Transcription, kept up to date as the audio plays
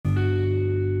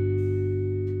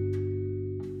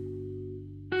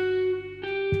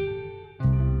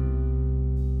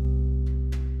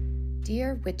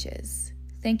Dear Witches,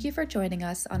 thank you for joining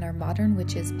us on our Modern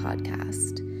Witches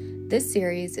podcast. This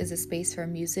series is a space for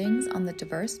musings on the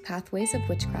diverse pathways of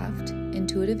witchcraft,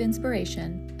 intuitive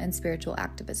inspiration, and spiritual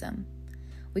activism.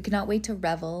 We cannot wait to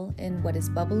revel in what is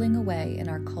bubbling away in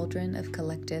our cauldron of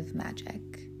collective magic.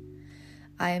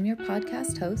 I am your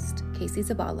podcast host, Casey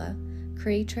Zabala,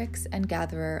 creatrix and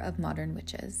gatherer of modern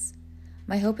witches.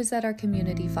 My hope is that our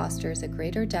community fosters a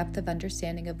greater depth of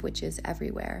understanding of witches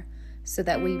everywhere, so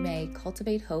that we may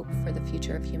cultivate hope for the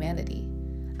future of humanity,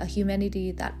 a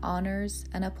humanity that honors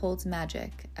and upholds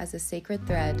magic as a sacred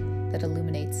thread that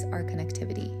illuminates our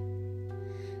connectivity.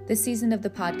 This season of the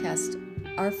podcast,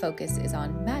 our focus is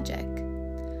on magic.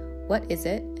 What is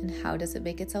it and how does it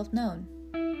make itself known?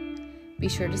 Be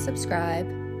sure to subscribe,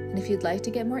 and if you'd like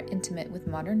to get more intimate with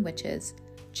modern witches,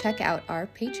 check out our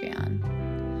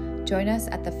Patreon. Join us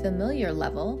at the familiar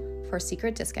level for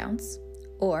secret discounts,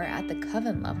 or at the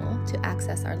coven level to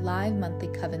access our live monthly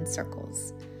coven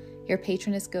circles. Your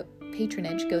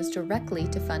patronage goes directly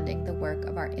to funding the work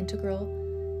of our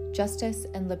integral Justice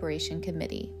and Liberation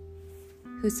Committee,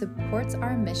 who supports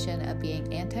our mission of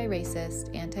being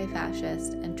anti-racist,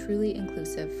 anti-fascist, and truly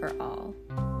inclusive for all.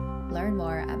 Learn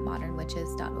more at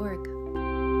modernwitches.org.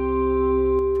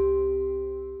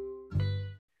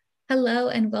 Hello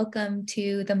and welcome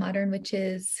to the Modern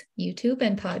Witches YouTube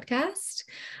and podcast.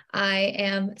 I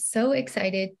am so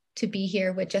excited to be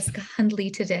here with Jessica Hundley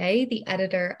today, the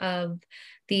editor of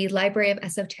the Library of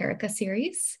Esoterica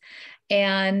series.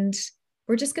 And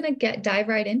we're just going to dive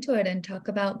right into it and talk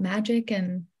about magic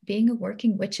and being a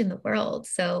working witch in the world.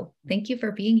 So thank you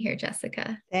for being here,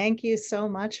 Jessica. Thank you so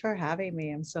much for having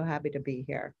me. I'm so happy to be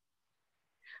here.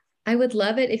 I would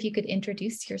love it if you could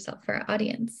introduce yourself for our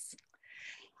audience.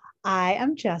 I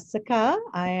am Jessica.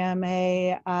 I am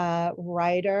a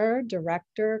writer,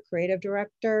 director, creative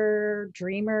director,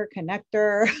 dreamer,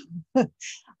 connector.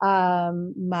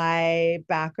 My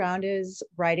background is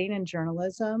writing and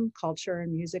journalism, culture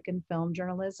and music and film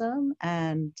journalism.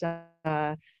 And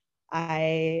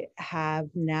I have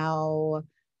now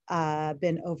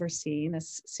been overseeing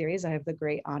this series. I have the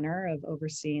great honor of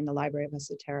overseeing the Library of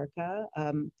Esoterica,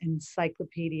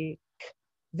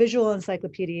 visual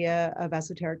encyclopedia of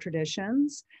esoteric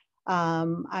traditions.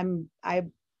 I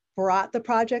brought the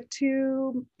project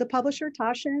to the publisher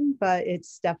Taschen, but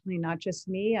it's definitely not just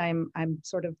me. I'm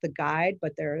sort of the guide,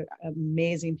 but there are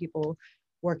amazing people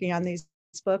working on these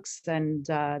books, and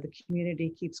the community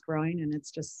keeps growing, and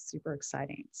it's just super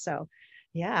exciting. So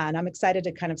yeah, and I'm excited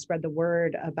to kind of spread the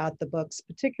word about the books,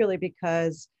 particularly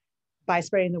because by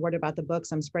spreading the word about the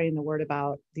books, I'm spreading the word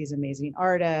about these amazing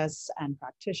artists and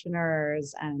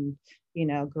practitioners and,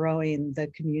 growing the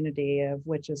community of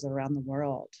witches around the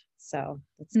world. So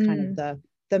that's kind of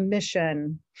the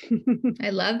mission. I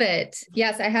love it.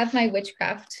 Yes, I have my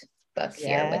witchcraft book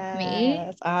here with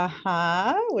me.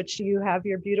 Which you have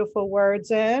your beautiful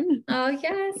words in. Oh,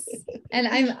 yes. And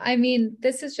I mean,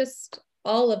 this is just,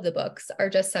 all of the books are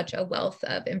just such a wealth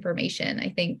of information. I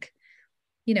think,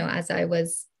 as I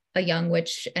was a young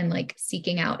witch and like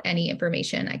seeking out any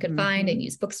information I could find and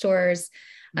use bookstores.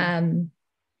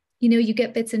 You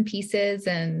get bits and pieces,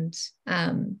 and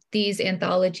these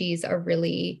anthologies are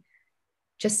really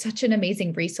just such an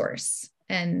amazing resource.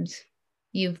 And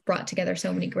you've brought together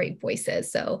so many great voices.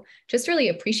 So just really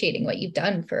appreciating what you've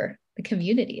done for the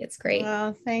community. It's great.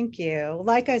 Well, thank you.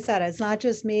 Like I said, it's not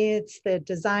just me, it's the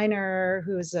designer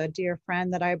who's a dear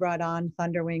friend that I brought on,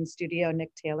 Thunderwing Studio.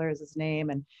 Nick Taylor is his name.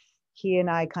 And he and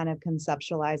I kind of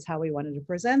conceptualized how we wanted to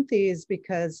present these,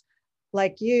 because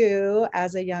like you,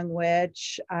 as a young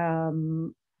witch,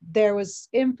 there was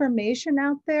information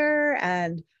out there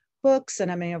and books. And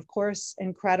I mean, of course,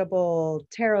 incredible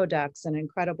tarot decks and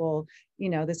incredible,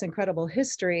 this incredible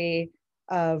history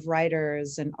of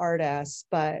writers and artists.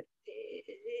 But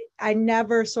I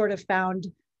never sort of found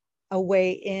a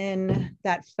way in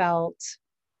that felt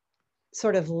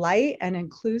sort of light and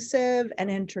inclusive and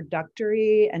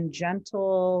introductory and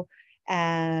gentle,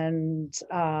 and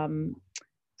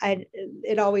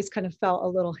it always kind of felt a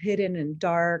little hidden and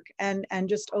dark, and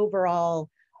just overall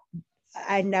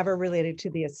I never related to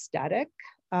the aesthetic.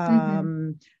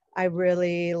 I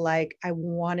really I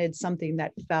wanted something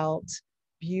that felt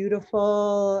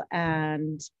beautiful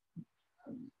and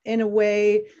in a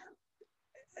way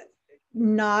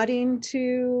nodding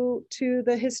to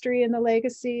the history and the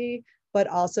legacy, but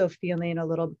also feeling a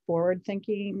little forward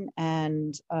thinking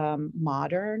and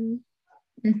modern.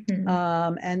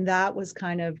 And that was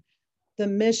kind of the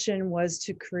mission, was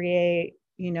to create,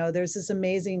 there's this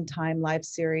amazing Time Life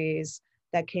series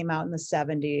that came out in the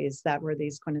 70s that were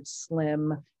these kind of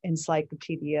slim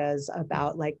encyclopedias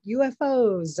about like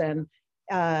UFOs and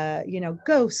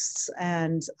ghosts.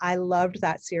 And I loved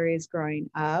that series growing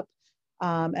up.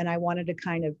 And I wanted to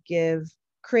kind of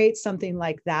create something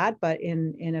like that, but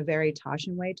in a very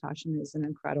Taschen way. Taschen is an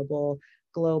incredible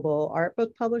global art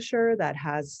book publisher that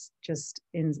has just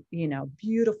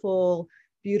beautiful,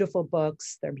 beautiful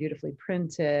books. They're beautifully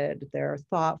printed, they're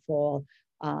thoughtful.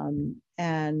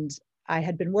 And I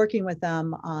had been working with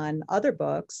them on other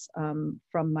books from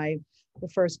the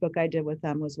first book I did with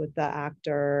them was with the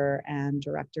actor and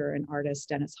director and artist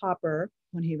Dennis Hopper.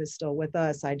 When he was still with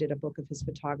us, I did a book of his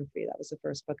photography. That was the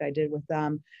first book I did with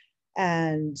them.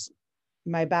 And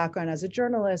my background as a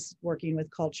journalist, working with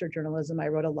culture journalism, I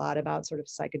wrote a lot about sort of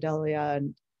psychedelia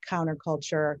and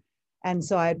counterculture. And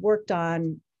so I'd worked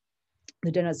on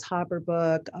the Dennis Hopper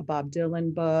book, a Bob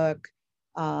Dylan book,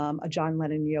 a John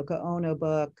Lennon Yoko Ono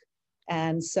book.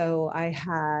 And so I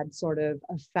had sort of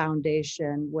a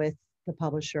foundation with the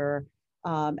publisher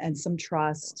and some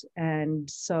trust. And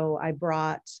so I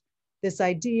brought this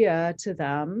idea to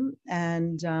them,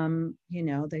 and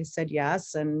they said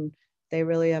yes, and they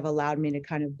really have allowed me to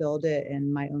kind of build it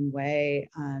in my own way.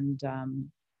 And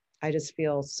I just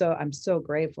feel I'm so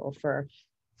grateful for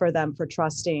them for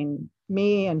trusting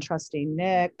me and trusting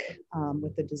Nick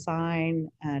with the design.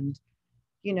 And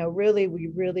really, we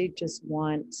really just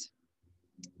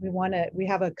we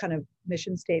have a kind of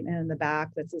mission statement in the back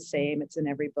that's the same. It's in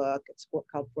every book. It's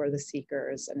called For the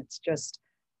Seekers. And it's just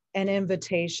an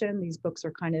invitation. These books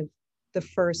are kind of the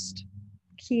first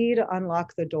key to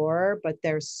unlock the door, but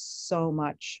there's so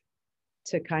much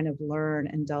to kind of learn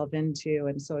and delve into.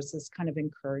 And so it's this kind of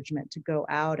encouragement to go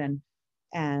out and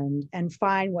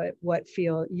find what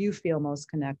you feel most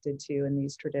connected to in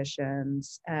these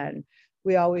traditions. And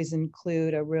we always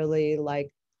include a really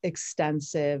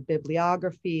extensive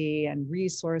bibliography and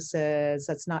resources.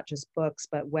 That's not just books,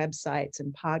 but websites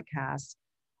and podcasts.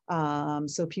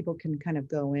 So people can kind of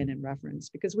go in and reference,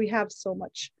 because we have so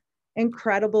much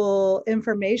incredible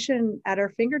information at our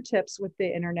fingertips with the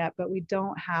internet, but we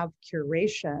don't have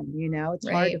curation. It's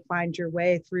hard to find your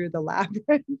way through the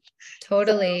labyrinth.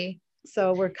 Totally.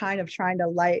 So we're kind of trying to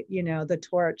light, the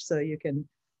torch so you can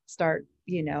start,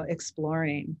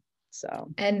 exploring.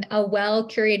 So, and a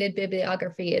well-curated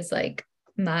bibliography is like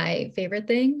my favorite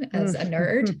thing as a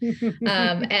nerd.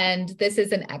 And this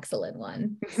is an excellent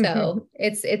one. So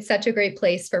it's such a great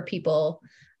place for people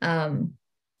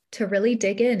to really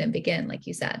dig in and begin, like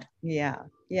you said. Yeah.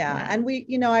 And we,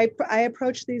 I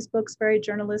approach these books very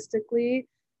journalistically,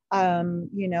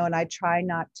 and I try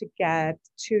not to get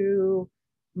too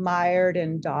mired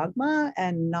in dogma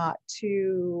and not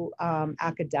too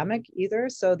academic either.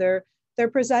 So they're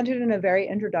presented in a very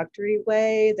introductory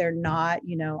way. They're not,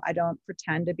 I don't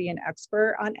pretend to be an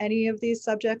expert on any of these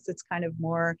subjects. It's kind of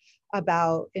more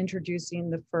about introducing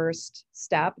the first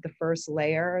step, the first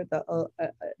layer, an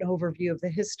overview of the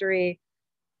history,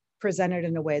 presented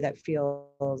in a way that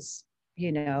feels,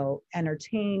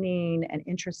 entertaining and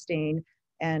interesting,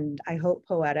 and I hope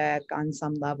poetic on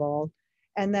some level.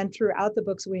 And then throughout the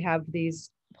books, we have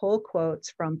these pull quotes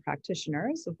from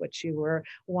practitioners, of which you were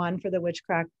one for the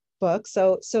Witchcraft book.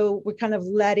 So we're kind of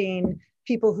letting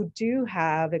people who do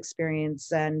have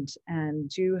experience and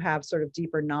do have sort of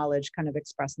deeper knowledge kind of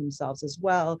express themselves as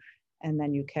well. And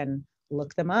then you can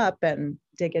look them up and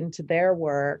dig into their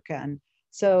work. And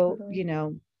so,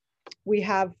 we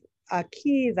have a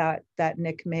key that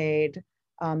Nick made.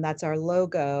 That's our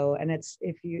logo. And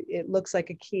it looks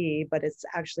like a key, but it's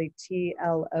actually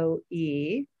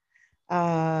TLOE.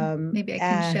 Maybe I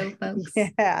can show folks.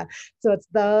 Yeah. So it's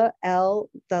the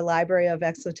Library of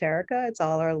Exoterica. It's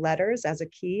all our letters as a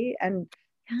key. And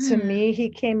to me, he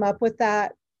came up with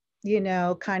that,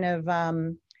 kind of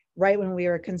right when we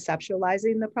were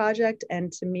conceptualizing the project.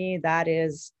 And to me,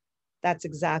 that's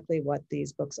exactly what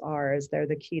these books are, is they're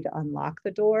the key to unlock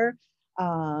the door.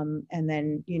 And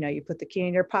then, you put the key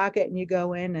in your pocket and you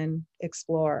go in and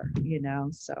explore,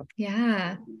 so.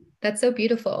 Yeah, that's so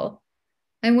beautiful.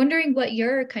 I'm wondering what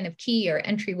your kind of key or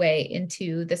entryway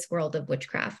into this world of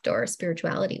witchcraft or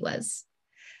spirituality was.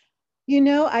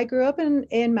 I grew up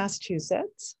in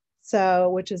Massachusetts,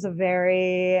 which is a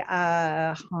very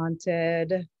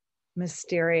haunted,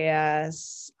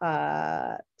 mysterious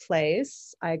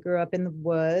place. I grew up in the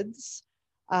woods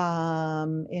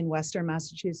in Western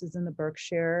Massachusetts in the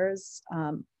Berkshires.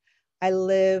 I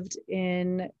lived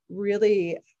in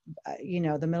really,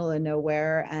 the middle of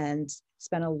nowhere, and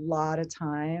spent a lot of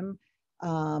time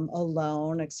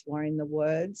alone exploring the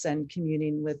woods and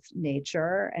communing with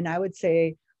nature. And I would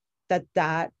say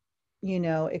that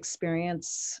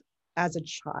experience as a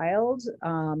child,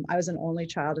 I was an only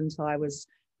child until I was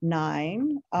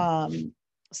 9.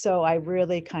 so I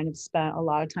really kind of spent a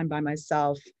lot of time by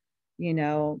myself. You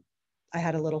know, I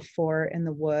had a little fort in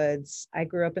the woods. I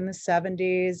grew up in the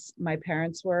 70s. My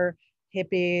parents were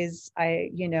hippies. I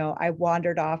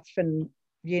wandered off and,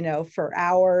 for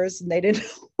hours, and they didn't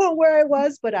know where I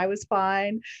was, but I was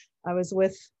fine. I was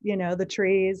with, the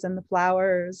trees and the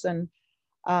flowers. And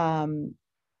um,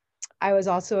 I was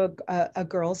also a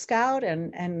Girl Scout,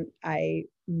 and I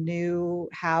knew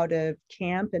how to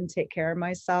camp and take care of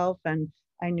myself. And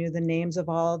I knew the names of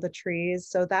all the trees.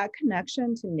 So that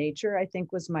connection to nature, I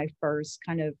think, was my first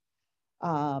kind of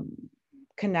um,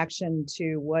 connection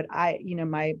to what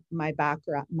my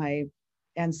background, my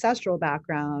ancestral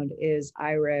background is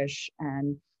Irish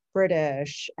and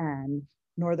British and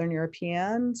Northern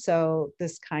European. So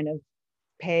this kind of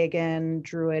pagan,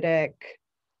 druidic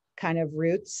kind of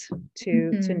roots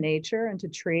to Mhm. nature and to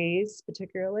trees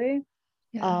particularly.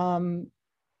 Yeah. um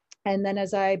and then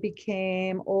as I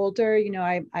became older,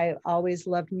 I always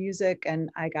loved music, and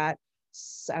I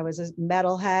was a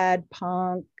metalhead,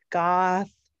 punk,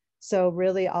 goth. So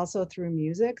really also through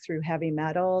music, through heavy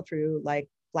metal, through like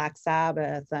Black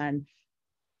Sabbath and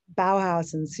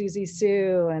Bauhaus and Susie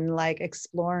Sue, and like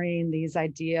exploring these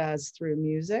ideas through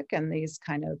music and these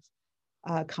kind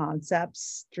of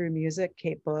concepts through music.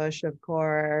 Kate Bush, of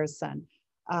course,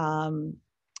 um,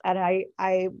 and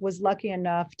I was lucky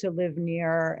enough to live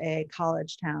near a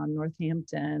college town,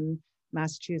 Northampton,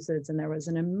 Massachusetts, and there was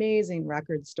an amazing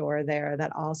record store there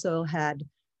that also had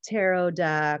tarot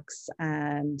decks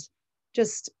and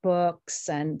just books.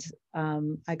 And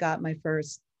I got my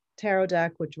first tarot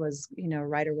deck, which was,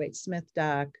 Rider Waite Smith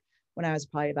deck, when I was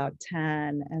probably about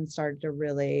 10, and started to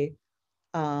really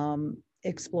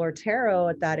explore tarot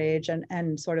at that age,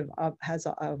 and sort of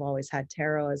I've always had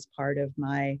tarot as part of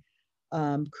my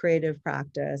creative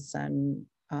practice. And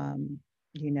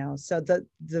so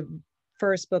the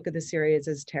first book of the series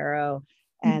is tarot,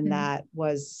 and Mhm. that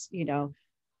was,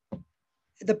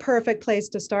 the perfect place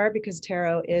to start, because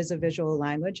tarot is a visual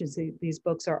language. These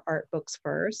books are art books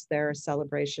first. They're a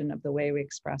celebration of the way we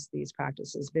express these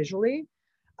practices visually.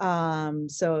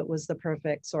 So it was the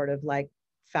perfect sort of like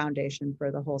foundation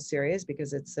for the whole series,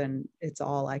 because it's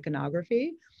all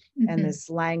iconography and Mhm. this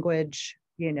language,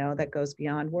 that goes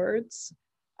beyond words.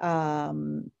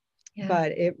 Um, Yeah.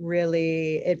 but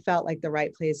it felt like the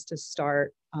right place to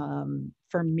start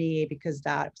for me, because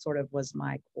that sort of was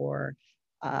my core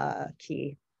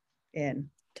key in.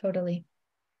 Totally.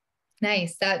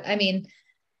 Nice. I mean,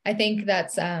 I think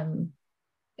that's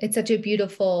it's such a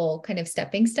beautiful kind of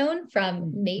stepping stone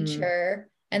from Mhm. nature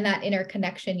and that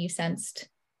interconnection you sensed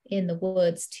in the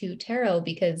woods to tarot,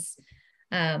 because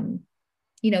um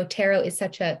tarot is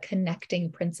such a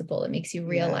connecting principle. It makes you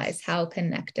realize Yes. how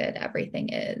connected everything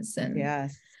is. And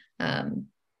Yes. um,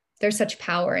 there's such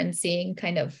power in seeing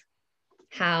kind of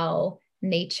how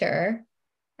nature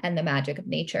and the magic of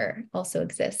nature also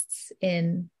exists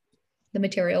in the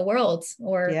material world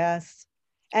or Yes.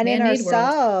 And man-made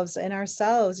world. in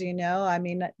ourselves, I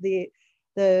mean,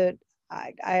 the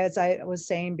as I was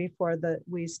saying before that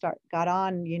we got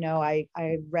on,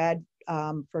 I read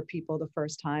for people the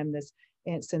first time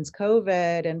since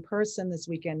COVID in person this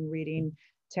weekend, reading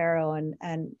tarot,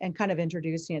 and kind of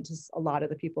introducing it to a lot of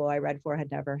the people I read for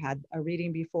had never had a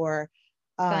reading before.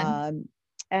 Fun. Um,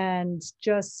 and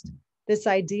just this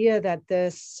idea that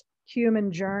this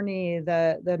human journey,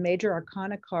 the major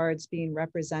arcana cards being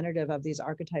representative of these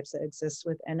archetypes that exist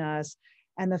within us,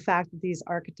 and the fact that these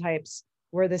archetypes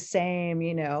were the same,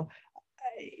 you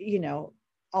know,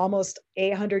 almost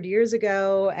 800 years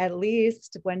ago, at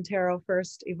least, when tarot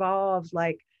first evolved,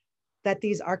 like that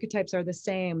these archetypes are the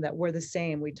same, that we're the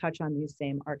same, we touch on these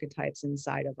same archetypes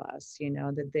inside of us,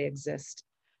 that they exist.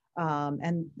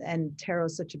 And tarot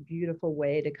is such a beautiful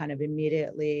way to kind of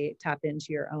immediately tap into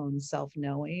your own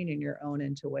self-knowing and your own Mm.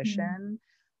 intuition.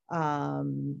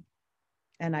 um,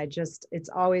 and it's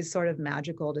always sort of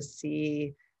magical to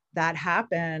see that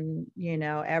happen.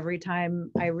 Every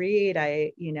time I read,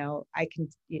 I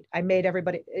made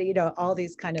everybody, all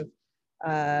these kind of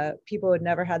people who had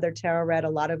never had their tarot read, a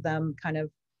lot of them kind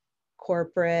of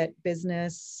corporate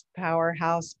business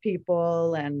powerhouse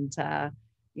people. And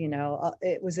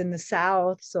it was in the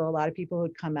South, so a lot of people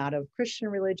who'd come out of Christian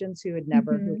religions who had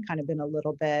Mhm. kind of been a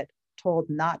little bit told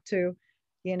not to,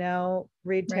 read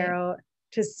Right. tarot,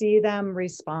 to see them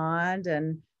respond.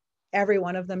 And every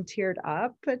one of them teared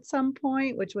up at some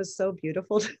point, which was so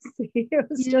beautiful to see.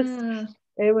 Yeah.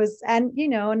 It was, and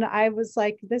I was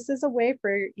like, this is a way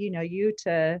for, you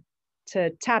to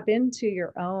tap into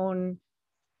your own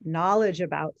knowledge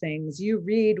about things. You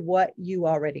read what you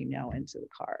already know into the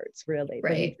cards, really,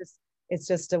 but Right. it's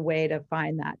just a way to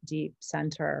find that deep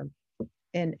center.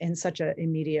 in such an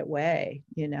immediate way,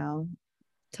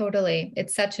 Totally.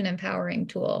 It's such an empowering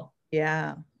tool.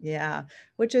 Yeah, yeah.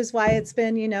 Which is why it's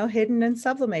been, hidden and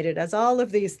sublimated as all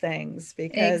of these things,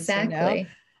 because, Exactly.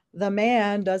 the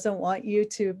man doesn't want you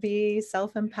to be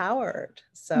self-empowered.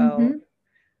 So,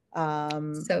 Mm-hmm.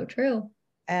 um, So true.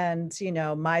 and,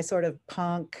 my sort of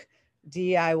punk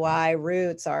DIY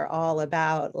roots are all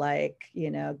about like,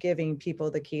 giving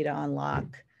people the key to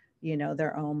unlock,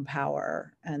 their own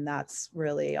power. And that's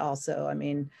really also, I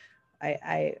mean,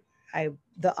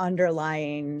 the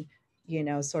underlying,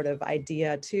 sort of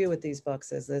idea too with these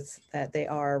books is that they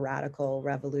are a radical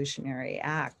revolutionary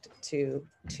act to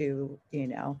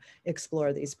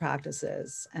explore these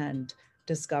practices and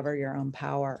discover your own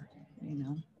power.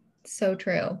 So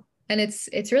true. And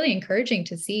it's really encouraging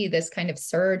to see this kind of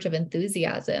surge of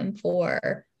enthusiasm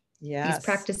for these Yes.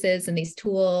 practices and these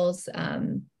tools.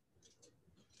 And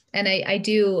I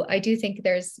do think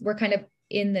we're kind of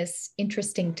in this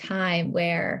interesting time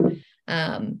where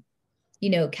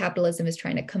capitalism is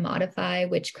trying to commodify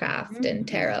witchcraft and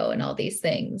tarot and all these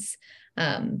things.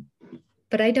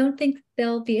 But I don't think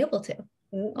they'll be able to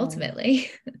ultimately.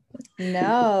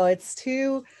 No, it's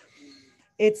too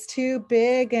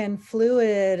big and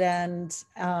fluid, and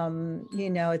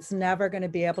it's never going to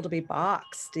be able to be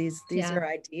boxed. These are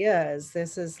ideas.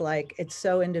 This is like, it's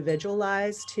so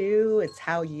individualized too. It's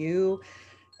how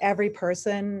every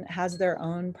person has their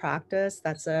own practice.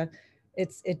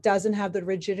 It doesn't have the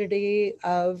rigidity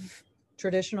of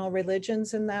traditional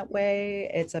religions in that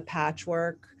way. It's a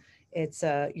patchwork. It's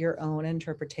your own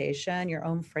interpretation, your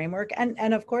own framework.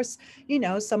 And of course,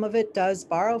 some of it does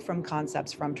borrow from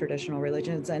concepts from traditional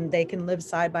religions, and they can live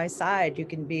side by side. You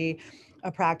can be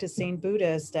a practicing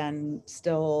Buddhist and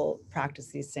still practice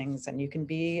these things. And you can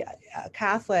be a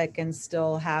Catholic and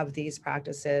still have these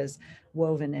practices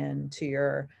woven into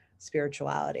your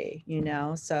spirituality,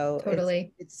 so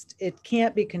Totally. it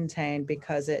can't be contained,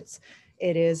 because it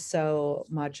is so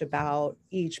much about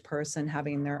each person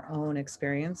having their own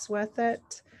experience with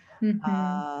it,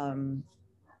 Mm-hmm.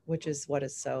 which is what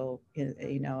is so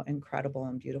incredible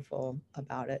and beautiful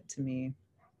about it to me.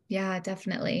 Yeah,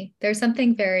 definitely. There's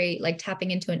something very like tapping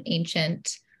into an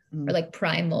ancient or like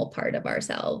primal part of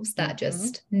ourselves that Mm-hmm.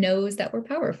 just knows that we're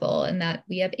powerful and that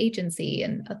we have agency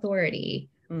and authority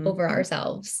over Mm-hmm.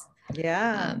 ourselves.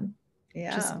 Yeah, Um,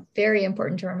 just yeah. very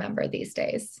important to remember these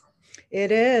days.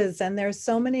 It is. And there's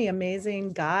so many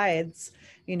amazing guides,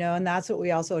 and that's what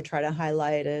we also try to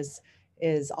highlight is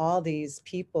all these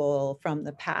people from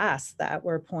the past that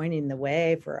were pointing the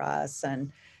way for us.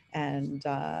 And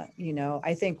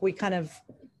I think we kind of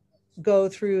go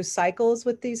through cycles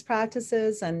with these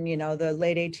practices. And, the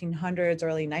late 1800s,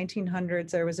 early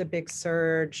 1900s, there was a big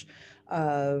surge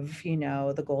of,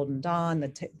 the Golden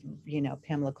Dawn,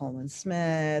 Pamela Coleman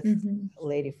Smith, Mm-hmm.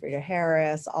 Lady Frida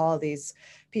Harris, all these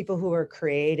people who were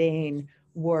creating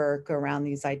work around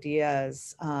these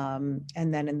ideas. And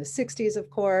then in the 60s, of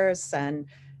course, and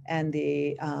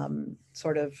the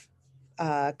sort of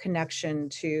connection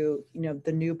to,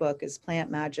 the new book is Plant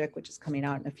Magic, which is coming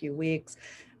out in a few weeks,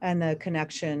 and the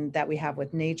connection that we have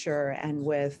with nature and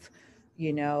with,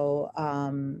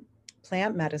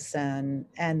 plant medicine,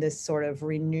 and this sort of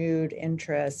renewed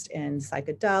interest in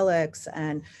psychedelics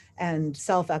and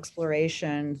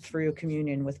self-exploration through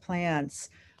communion with plants,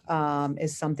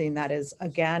 is something that is,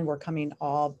 again, we're coming,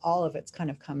 all of it's kind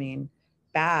of coming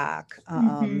back.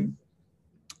 Mm-hmm.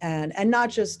 And not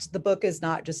just, the book is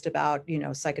not just about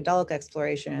psychedelic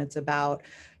exploration. It's about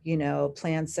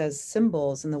plants as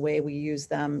symbols and the way we use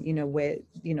them,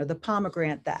 the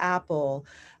pomegranate, the apple,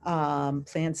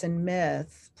 plants in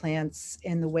myth, plants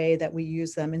in the way that we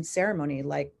use them in ceremony,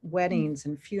 like weddings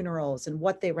and funerals, and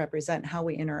what they represent, how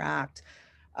we interact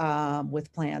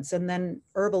with plants. And then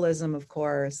herbalism, of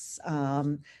course,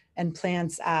 and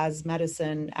plants as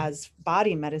medicine, as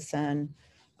body medicine,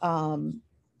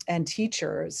 and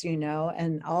teachers,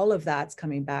 and all of that's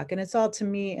coming back. And it's all, to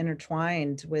me,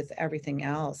 intertwined with everything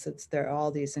else. There are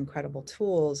all these incredible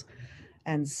tools.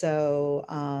 And so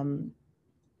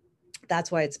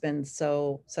that's why it's been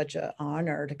such an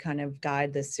honor to kind of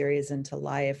guide this series into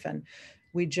life. And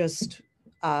we just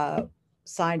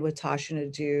signed with Tasha to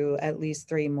do at least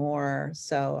 3 more.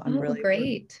 So Oh,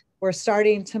 great. we're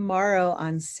starting tomorrow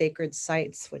on Sacred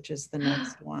Sites, which is the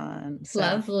next one. So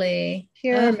Lovely.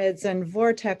 pyramids and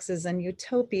vortexes and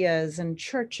utopias and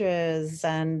churches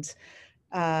and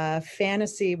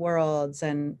fantasy worlds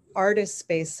and artist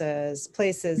spaces,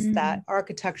 places that,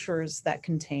 architectures that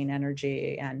contain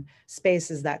energy, and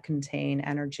spaces that contain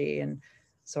energy, and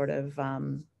sort of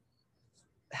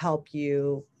help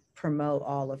you promote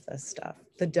all of this stuff.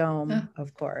 the Oh, dome,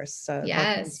 of course. So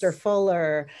Buckminster yes.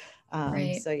 Fuller.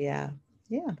 Right. So yeah,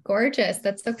 yeah. Gorgeous.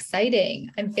 That's so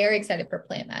exciting. I'm very excited for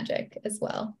Plant Magic as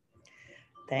well.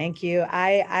 Thank you.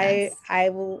 Yes. I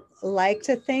will like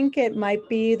to think it might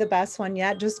be the best one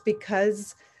yet, just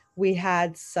because we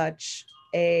had such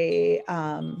a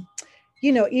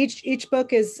each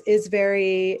book is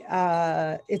very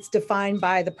it's defined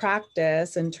by the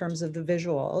practice in terms of the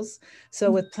visuals.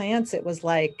 So with plants, it was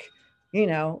like,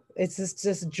 it's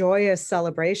this joyous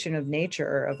celebration of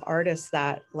nature, of artists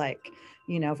that like,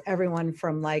 everyone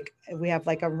from like, we have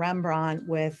like a Rembrandt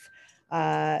with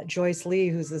Joyce Lee,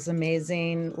 who's this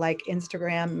amazing like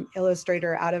Instagram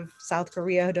illustrator out of South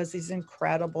Korea, who does these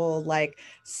incredible like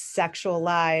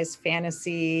sexualized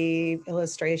fantasy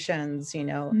illustrations.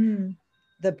 Mm.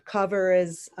 The cover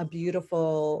is a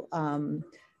beautiful,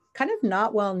 kind of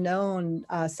not well known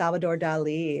Salvador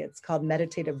Dali. It's called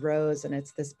Meditative Rose, and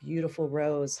it's this beautiful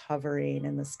rose hovering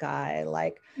in the sky,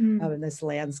 like Mm. in this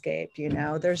landscape.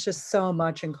 There's just so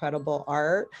much incredible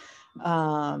art.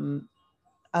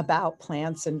 About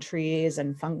plants and trees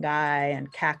and fungi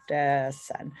and cactus,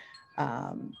 and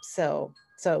so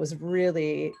it was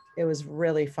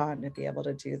really fun to be able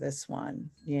to do this one,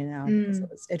 because Mm.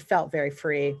 it felt very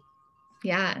free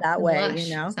Yeah. that And way, lush,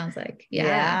 sounds like. Yeah.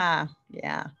 yeah,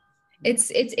 yeah.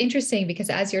 It's interesting because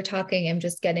as you're talking, I'm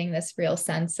just getting this real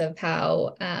sense of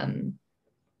how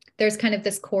there's kind of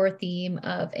this core theme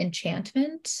of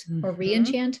enchantment or Mm-hmm.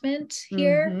 re-enchantment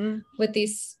here Mm-hmm. with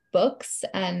these books,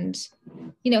 and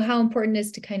how important it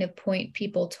is to kind of point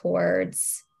people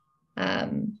towards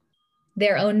um,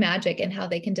 their own magic and how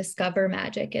they can discover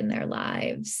magic in their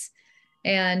lives.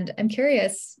 And I'm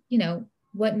curious,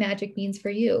 what magic means for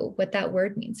you, what that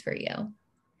word means for you.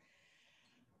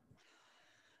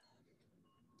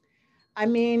 I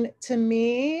mean, to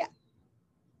me,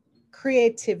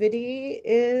 creativity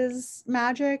is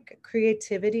magic.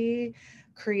 Creativity,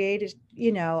 created,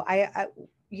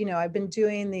 I've been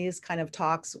doing these kind of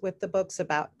talks with the books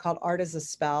about called Art as a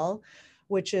Spell,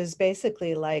 which is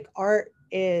basically like art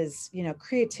is,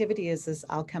 creativity is this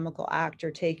alchemical act.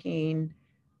 You're taking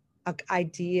an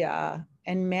idea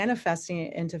and manifesting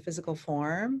it into physical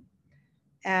form.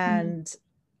 Mm. And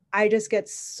I just get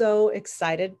so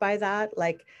excited by that.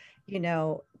 Like, you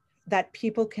know, that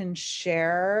people can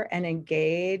share and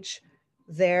engage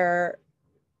their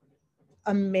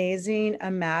amazing,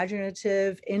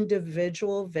 imaginative,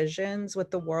 individual visions with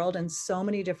the world in so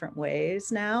many different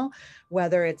ways now,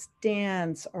 whether it's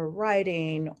dance or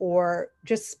writing or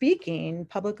just speaking,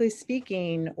 publicly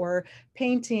speaking or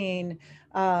painting.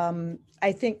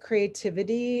 I think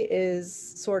creativity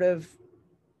is sort of,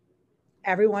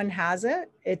 everyone has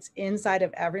it, it's inside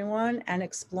of everyone, and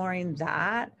exploring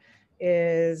that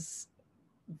is,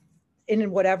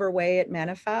 in whatever way it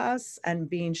manifests, and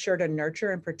being sure to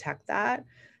nurture and protect that.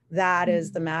 That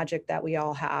is the Mm. magic that we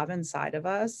all have inside of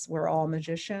us. We're all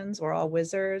magicians, we're all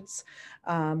wizards,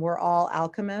 we're all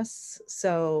alchemists.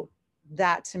 So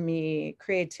that, to me,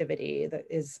 creativity that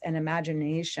is an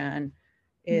imagination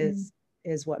Mm.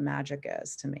 is what magic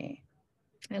is to me.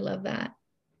 I love that.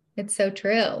 It's so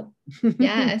true.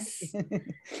 Yes.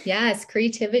 Yes,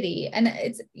 creativity.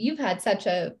 And you've had such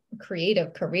a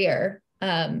creative career,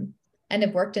 and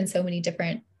have worked in so many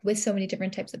different with so many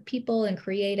different types of people and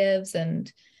creatives. And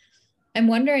I'm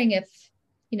wondering if,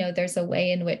 there's a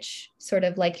way in which sort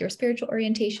of like your spiritual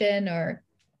orientation or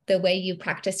the way you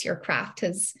practice your craft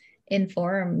has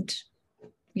informed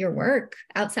your work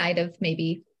outside of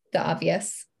maybe the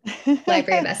obvious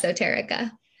Library of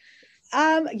Esoterica.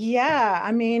 Yeah,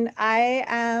 I mean, I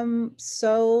am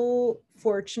so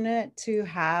fortunate to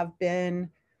have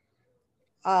been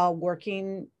a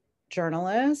working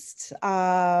journalist,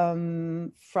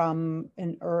 from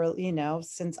an early,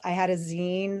 since I had a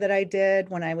zine that I did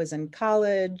when I was in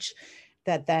college,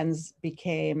 that then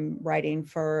became writing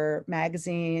for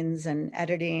magazines and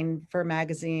editing for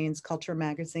magazines, culture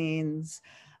magazines.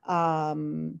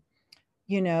 Um,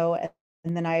 you know,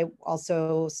 and then I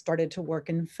also started to work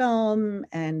in film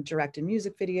and directed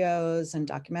music videos and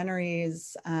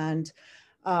documentaries. And,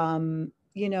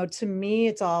 to me,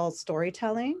 it's all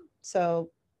storytelling.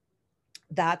 So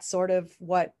that's sort of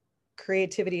what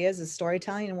creativity is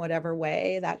storytelling in whatever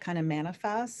way that kind of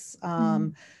manifests.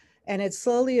 Mm. And it's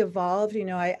slowly evolved.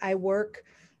 I work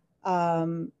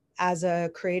as a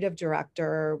creative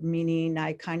director, meaning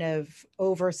I kind of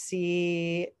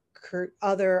oversee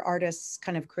other artists'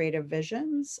 kind of creative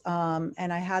visions.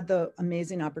 And I had the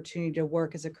amazing opportunity to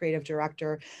work as a creative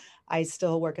director. I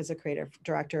still work as a creative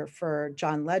director for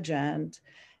John Legend.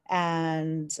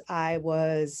 And I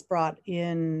was brought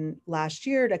in last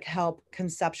year to help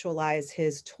conceptualize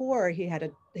his tour. He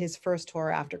had his first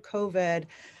tour after COVID.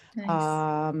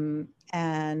 Nice.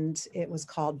 And it was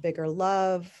called Bigger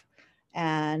Love.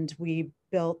 And we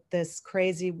built this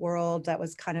crazy world that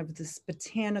was kind of this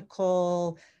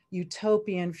botanical,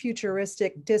 utopian,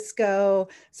 futuristic disco.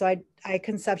 So I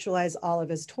conceptualized all of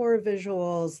his tour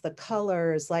visuals, the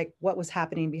colors, like what was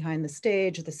happening behind the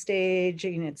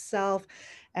staging itself.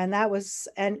 And that was,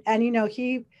 and, you know,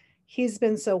 he's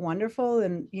been so wonderful.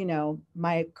 And, you know,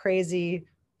 my crazy,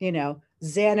 you know,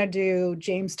 Xanadu,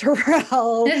 James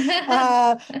Turrell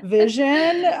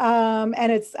vision.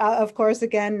 And it's, of course,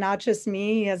 again, not just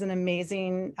me. He has an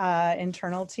amazing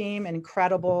internal team,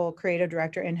 incredible creative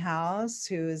director in-house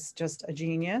who's just a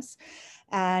genius.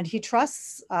 And he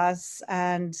trusts us.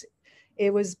 And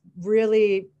it was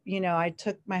really, you know,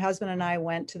 my husband and I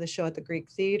went to the show at the Greek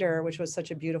Theater, which was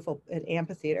such a beautiful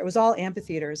amphitheater. It was all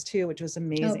amphitheaters too, which was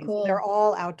amazing. cool. They're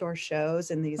all outdoor shows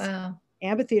in these Wow.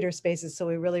 amphitheater spaces. So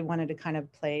we really wanted to kind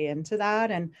of play into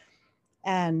that.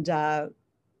 And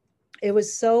it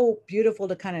was so beautiful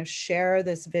to kind of share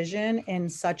this vision in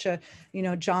such a, you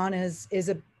know, John is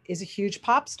a huge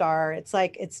pop star. It's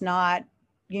like, it's not,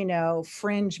 you know,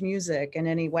 fringe music in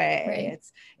any way. Right.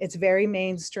 It's very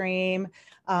mainstream.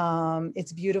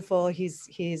 It's beautiful.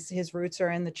 His roots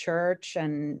are in the church,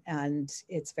 and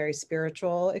it's very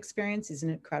spiritual experience. He's an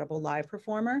incredible live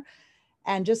performer.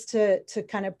 And just to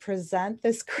kind of present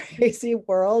this crazy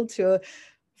world to a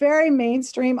very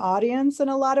mainstream audience in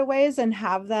a lot of ways, and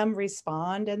have them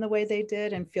respond in the way they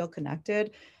did and feel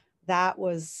connected, that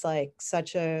was like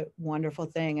such a wonderful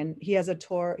thing. And he has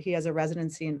a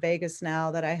residency in Vegas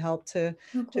now that I helped to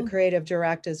Cool. creative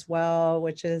direct as well,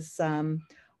 which is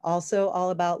also all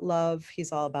about love.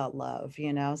 He's all about love,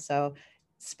 you know, so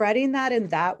spreading that in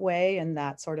that way, in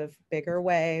that sort of bigger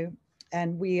way.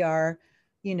 And we are,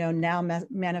 you know, now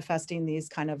manifesting these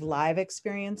kind of live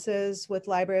experiences with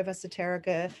Library of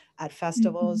Esoterica at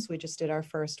festivals. We just did our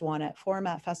first one at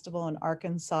Format Festival in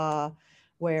Arkansas,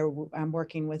 where I'm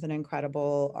working with an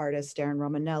incredible artist, Darren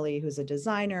Romanelli, who's a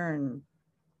designer and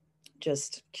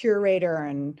just curator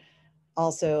and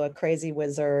also a crazy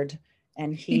wizard.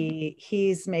 And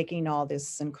he's making all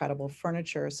this incredible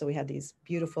furniture. So we had these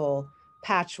beautiful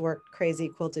patchwork, crazy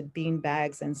quilted bean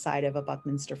bags inside of a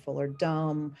Buckminster Fuller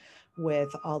dome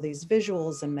with all these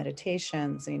visuals and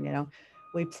meditations. And, you know,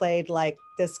 we played like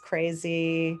this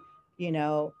crazy, you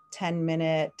know,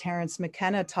 10-minute Terence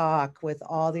McKenna talk with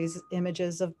all these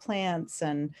images of plants,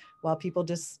 and while people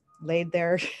just laid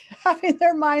there having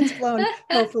their minds blown,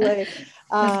 hopefully.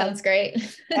 That sounds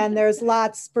great. And there's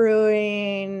lots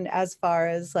brewing as far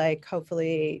as like,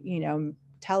 hopefully, you know,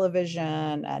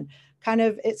 television, and kind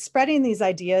of it's spreading these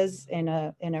ideas in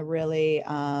a really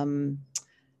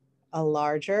a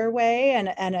larger way, and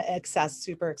a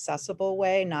super accessible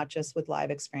way, not just with live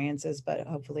experiences, but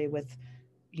hopefully with,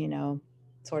 you know,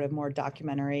 sort of more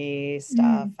documentary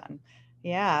stuff. And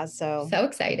yeah, so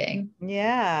exciting.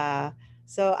 Yeah.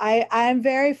 So I'm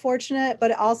very fortunate,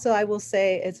 but also I will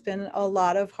say it's been a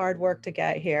lot of hard work to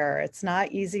get here. It's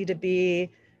not easy to be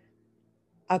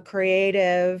a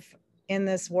creative in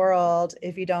this world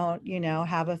if you don't, you know,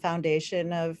 have a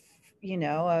foundation of, you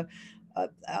know,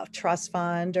 a trust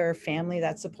fund or family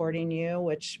that's supporting you,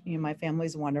 which, you know, my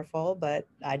family's wonderful, but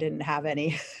I didn't have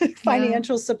any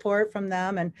financial support from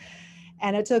them. And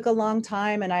it took a long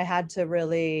time, and I had to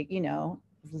really, you know,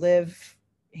 live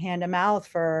hand to mouth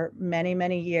for many,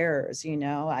 many years. You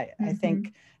know, I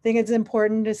think it's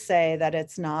important to say that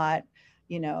it's not,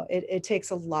 you know, it takes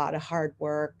a lot of hard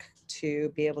work to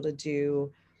be able to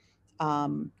do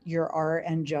your art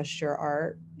and just your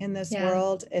art in this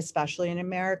world, especially in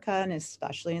America, and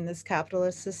especially in this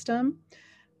capitalist system.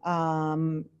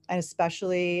 And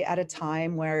especially at a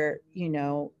time where, you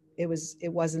know, it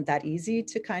wasn't that easy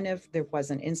to kind of, there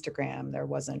wasn't Instagram, there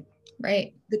wasn't,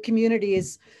 the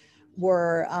communities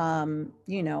were,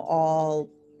 you know, all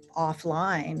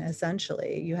offline.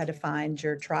 Essentially, you had to find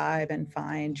your tribe and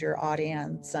find your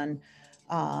audience. And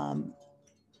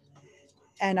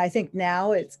I think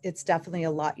now it's definitely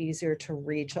a lot easier to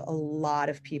reach a lot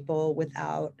of people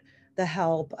without the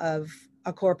help of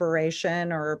a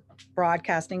corporation or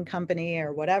broadcasting company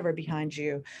or whatever behind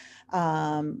you.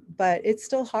 But it's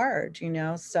still hard, you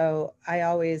know, so I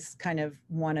always kind of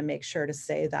want to make sure to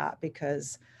say that,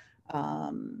 because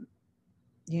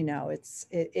you know,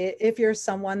 if you're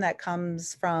someone that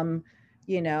comes from,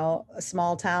 you know, a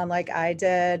small town like I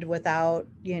did, without,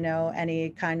 you know,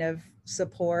 any kind of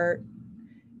support,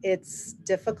 it's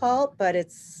difficult, but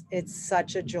it's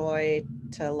such a joy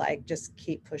to like just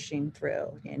keep pushing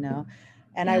through, you know.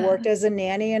 And I worked as a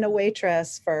nanny and a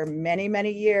waitress for many,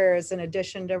 many years, in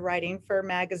addition to writing for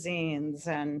magazines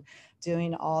and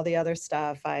doing all the other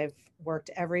stuff. I've worked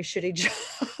every shitty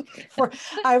job.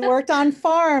 I've worked on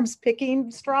farms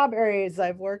picking strawberries.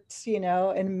 I've worked,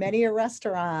 in many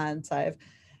restaurants.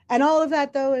 And all of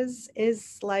that though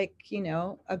is like,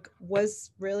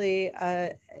 was really,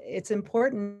 it's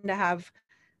important to have,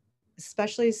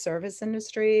 especially service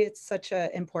industry. It's such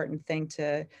an important thing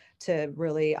to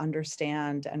really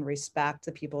understand and respect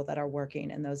the people that are working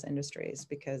in those industries,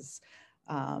 because,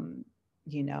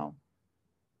 you know,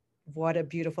 what a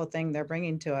beautiful thing they're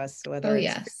bringing to us, whether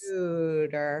it's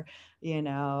food or,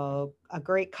 a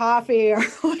great coffee or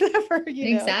whatever,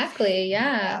 Exactly.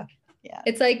 Yeah. Yeah.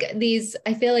 It's like these,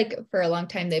 I feel like for a long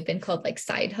time, they've been called like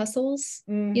side hustles,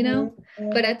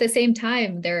 but at the same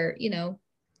time, they're,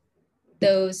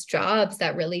 those jobs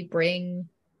that really bring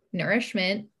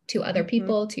nourishment to other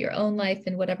people, to your own life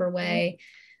in whatever way,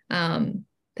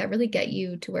 that really get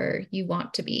you to where you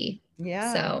want to be.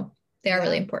 Yeah. So they are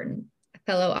really important.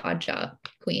 Fellow odd job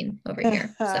queen over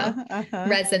here. So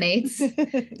resonates.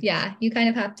 Yeah. You kind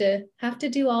of have to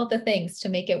do all the things to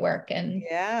make it work. And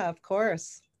yeah, of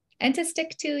course. And to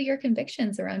stick to your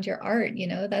convictions around your art,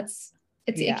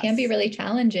 it can be really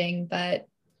challenging, but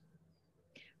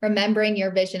remembering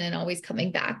your vision and always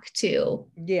coming back to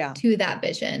that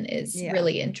vision is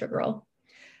really integral.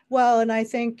 Well, and I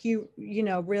think you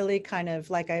really kind of,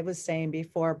 like I was saying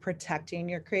before, protecting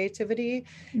your creativity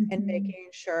and making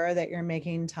sure that you're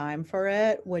making time for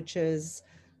it, which is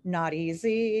not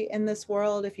easy in this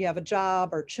world. If you have a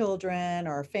job or children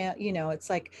or it's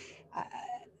like,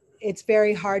 it's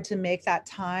very hard to make that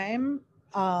time.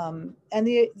 And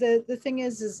the thing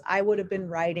is I would have been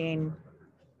writing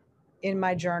in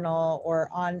my journal or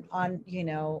on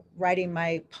writing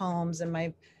my poems and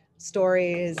my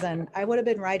stories, and I would have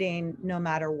been writing no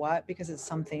matter what, because it's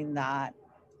something that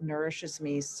nourishes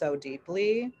me so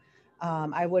deeply.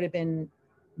 I would have been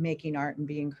making art and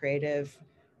being creative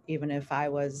even if I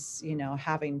was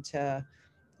having to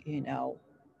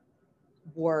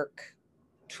work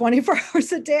 24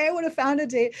 hours a day. I would have found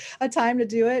a time to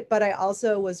do it. But I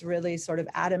also was really sort of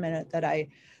adamant that I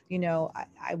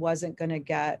wasn't going to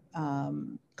get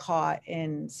caught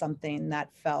in something that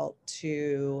felt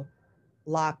too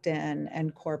locked in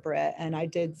and corporate. And I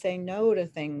did say no to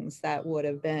things that would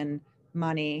have been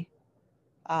money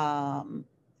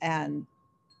and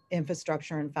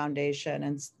infrastructure and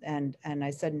foundation. And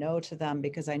I said no to them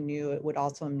because I knew it would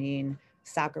also mean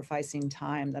sacrificing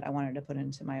time that I wanted to put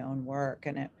into my own work.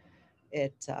 And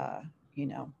it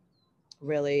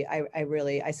really,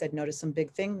 I said no to some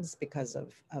big things because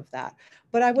of that,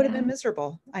 but I would have been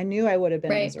miserable. I knew I would have been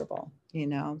miserable,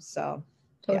 so.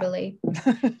 Totally.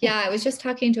 Yeah. I was just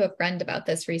talking to a friend about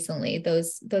this recently,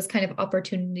 those kind of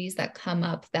opportunities that come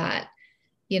up that,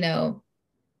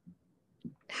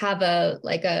 have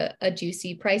a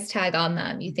juicy price tag on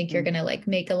them. You think you're going to like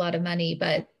make a lot of money,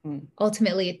 but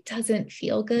ultimately it doesn't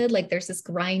feel good. Like there's this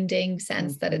grinding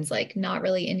sense that it's like not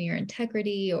really in your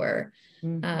integrity, or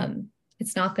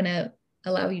it's not going to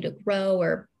allow you to grow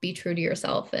or be true to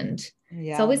yourself. And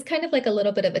it's always kind of like a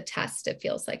little bit of a test, it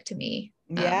feels like to me.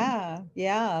 Yeah,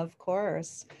 of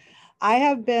course. I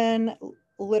have been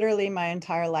literally my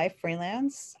entire life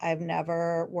freelance. I've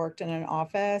never worked in an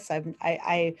office. I'm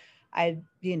a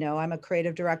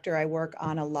creative director. I work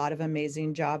on a lot of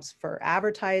amazing jobs for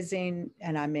advertising,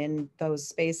 and I'm in those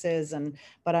spaces,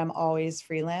 but I'm always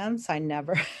freelance. I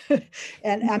never,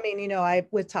 and I mean,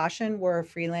 with Taschen,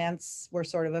 we're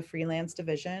sort of a freelance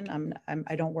division.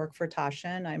 I don't work for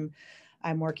Taschen.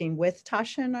 I'm working with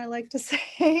Taschen, I like to say.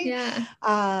 Yeah.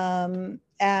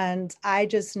 And I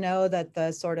just know that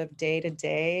the sort of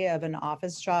day-to-day of an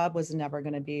office job was never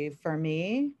going to be for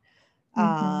me.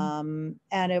 And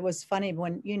it was funny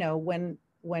when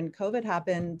COVID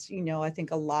happened, I think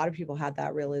a lot of people had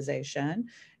that realization,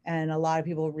 and a lot of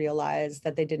people realized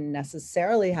that they didn't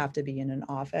necessarily have to be in an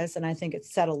office. And I think it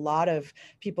set a lot of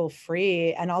people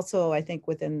free. And also I think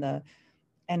within the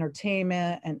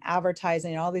entertainment and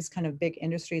advertising and all these kind of big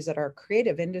industries that are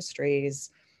creative industries,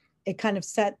 it kind of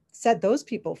set those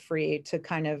people free to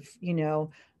kind of,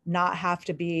 not have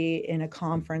to be in a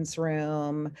conference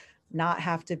room, not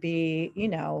have to be,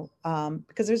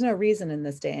 because there's no reason in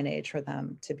this day and age for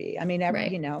them to be. I mean, and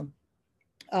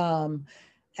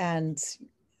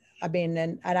I mean,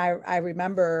 and I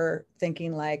remember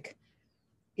thinking like,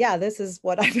 yeah, this is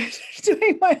what I've been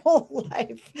doing my whole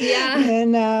life. Yeah.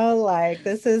 Like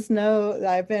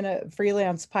I've been a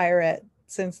freelance pirate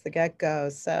since the get-go.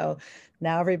 So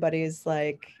now everybody's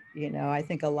like, I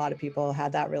think a lot of people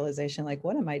had that realization, like,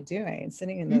 what am I doing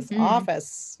sitting in this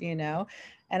office,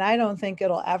 and I don't think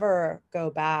it'll ever go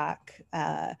back.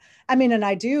 And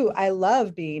I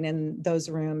love being in those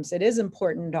rooms. It is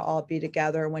important to all be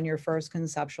together when you're first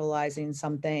conceptualizing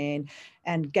something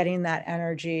and getting that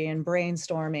energy and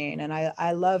brainstorming. And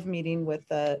I love meeting with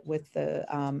the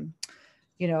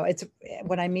it's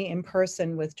when I meet in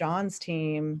person with John's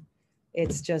team,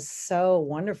 it's just so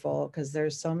wonderful because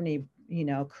there's so many,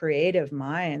 creative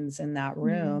minds in that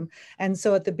room. And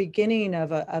so at the beginning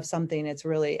of something,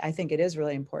 I think it is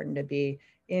really important to be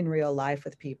in real life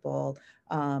with people.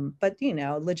 But,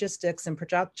 logistics and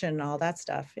production, all that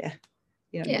stuff. Yeah.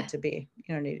 You don't need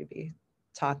to be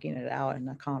talking it out in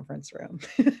a conference room.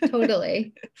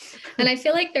 Totally. And I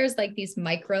feel like there's like these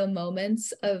micro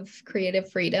moments of creative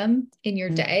freedom in your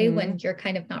day when you're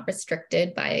kind of not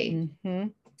restricted by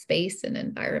space and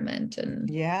environment and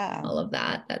all of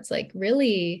that. That's like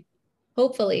really,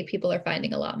 hopefully people are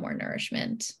finding a lot more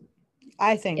nourishment.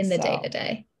 I think in the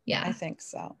day-to-day. Yeah. I think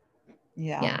so.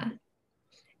 Yeah. Yeah.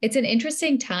 It's an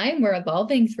interesting time we're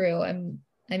evolving through.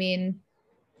 I mean,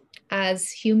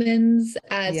 as humans,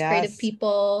 as creative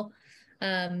people,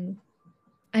 I'm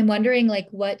wondering like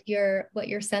what your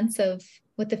sense of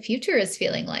what the future is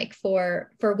feeling like for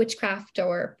witchcraft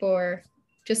or for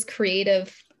just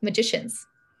creative magicians.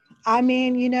 I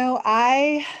mean,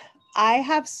 I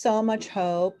have so much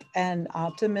hope and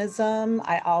optimism.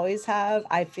 I always have.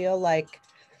 I feel like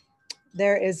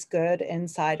there is good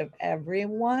inside of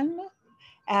everyone.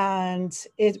 And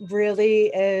it really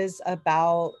is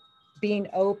about being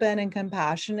open and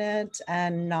compassionate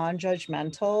and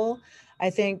non-judgmental.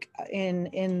 I think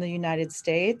in the United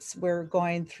States, we're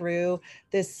going through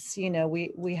this,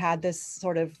 we had this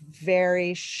sort of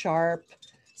very sharp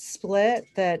split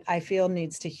that I feel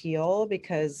needs to heal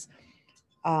because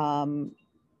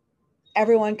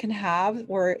everyone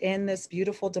we're in this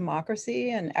beautiful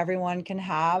democracy and everyone can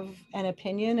have an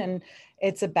opinion, and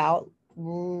it's about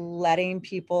letting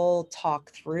people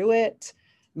talk through it.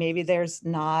 Maybe there's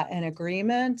not an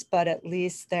agreement, but at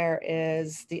least there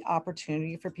is the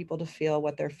opportunity for people to feel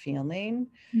what they're feeling.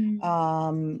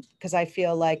 Because I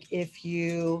feel like if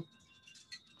you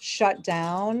shut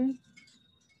down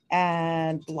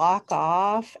and block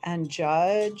off and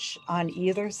judge on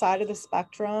either side of the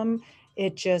spectrum,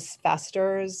 it just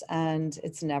festers and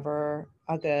it's never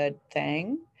a good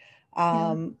thing.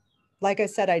 Like I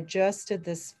said, I just did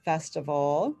this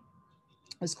festival.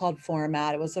 It was called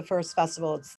Format. It was the first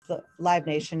festival. It's the Live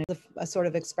Nation, a sort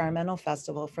of experimental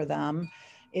festival for them.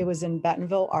 It was in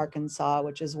Bentonville, Arkansas,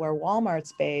 which is where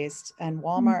Walmart's based. And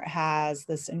Walmart has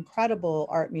this incredible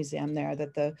art museum there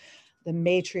that the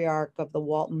matriarch of the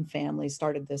Walton family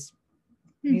started this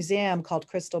museum called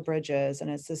Crystal Bridges. And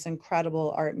it's this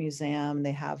incredible art museum.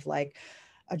 They have like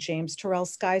a James Turrell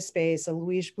Sky Space, a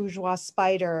Louise Bourgeois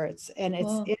spider. It's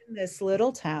in this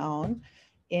little town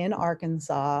in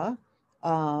Arkansas.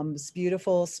 This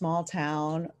beautiful small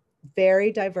town,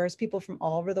 very diverse. People from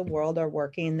all over the world are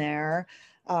working there.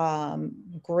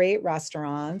 Great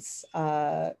restaurants.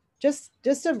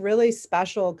 Just a really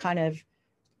special kind of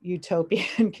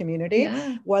utopian community.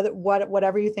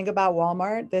 Whatever you think about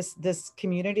Walmart, this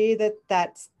community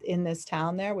that's in this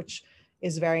town there, which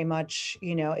is very much,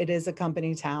 it is a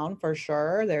company town for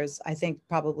sure. I think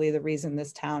probably the reason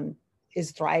this town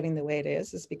is thriving the way it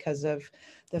is because of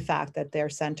the fact that they're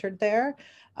centered there.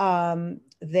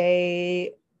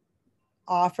 They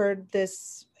offered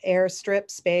this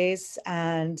airstrip space,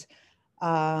 and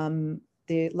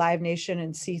the Live Nation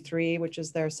and C3, which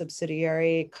is their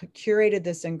subsidiary, curated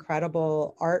this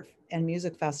incredible art and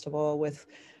music festival with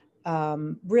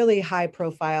really high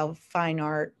profile fine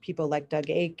art people like Doug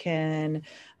Aitken,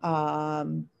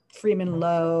 Freeman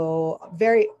Lowe,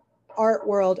 very art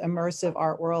world, immersive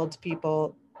art world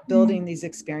people building these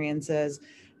experiences.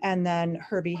 And then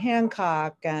Herbie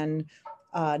Hancock and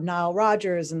Nile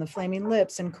Rodgers and the Flaming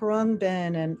Lips and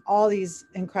Khruangbin and all these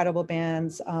incredible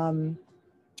bands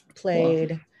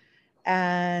played.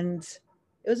 And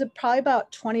it was probably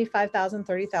about 25,000,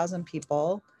 30,000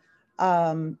 people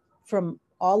from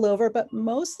all over, but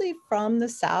mostly from the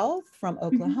South, from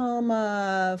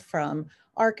Oklahoma, from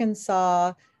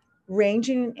Arkansas,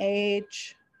 ranging in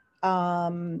age.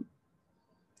 And,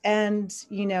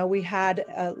 we had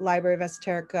a Library of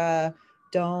Esoterica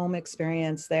Dome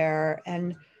experience there,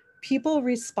 and people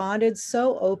responded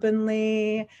so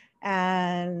openly.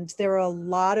 And there were a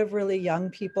lot of really young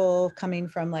people coming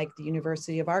from like the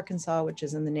University of Arkansas, which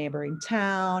is in the neighboring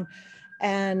town.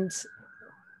 And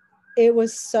it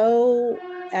was so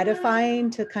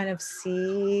edifying to kind of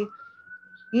see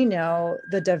you know,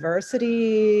 the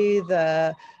diversity,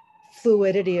 the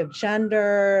fluidity of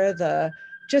gender, the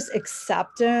just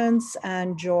acceptance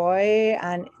and joy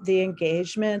and the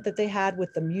engagement that they had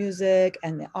with the music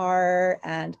and the art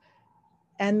and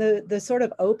the sort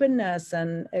of openness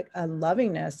and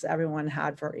lovingness everyone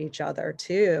had for each other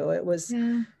too.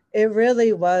 It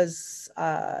really was,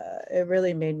 it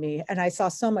really made me, and I saw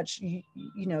so much, you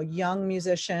know, young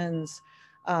musicians.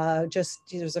 Just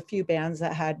there's a few bands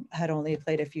that had only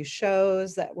played a few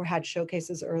shows that had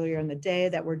showcases earlier in the day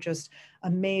that were just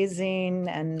amazing.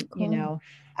 And Cool. you know,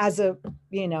 as a,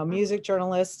 you know, music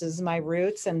journalist is my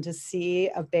roots, and to see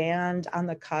a band on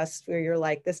the cusp where you're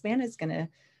like, this band is going to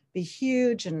be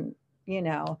huge, and you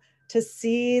know, to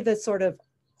see the sort of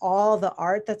all the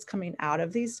art that's coming out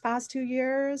of these past 2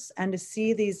 years, and to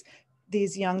see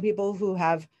these young people who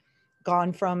have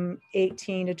gone from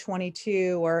 18 to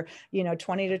 22, or you know,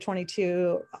 20 to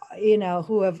 22, you know,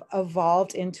 who have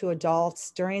evolved into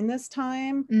adults during this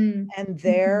time, and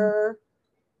their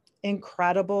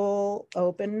incredible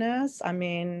openness. I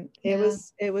mean, it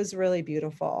was really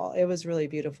beautiful. It was really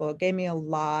beautiful. It gave me a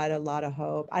lot of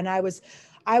hope, and I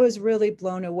was really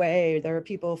blown away. There were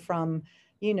people from,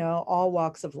 you know, all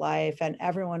walks of life, and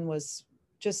everyone was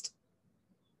just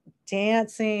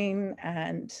dancing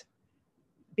and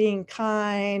being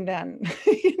kind, and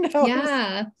you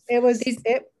know, it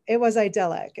was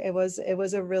idyllic. It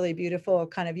was a really beautiful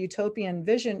kind of utopian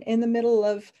vision in the middle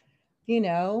of, you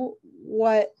know,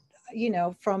 what, you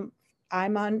know, from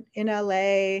I'm in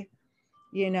LA,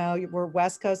 you know, we're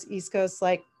West Coast, East Coast,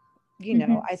 like, you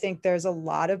know, I think there's a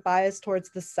lot of bias towards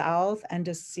the South, and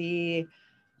to see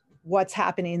what's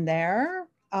happening there,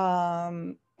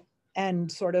 and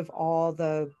sort of all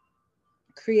the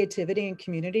creativity and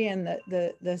community, and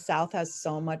the South has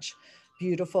so much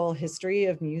beautiful history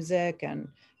of music. And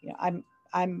you know,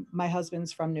 my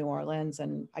husband's from New Orleans,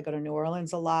 and I go to New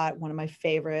Orleans a lot, one of my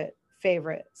favorite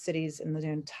cities in the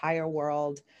entire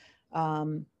world.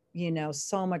 You know,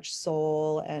 so much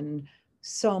soul and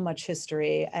so much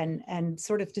history, and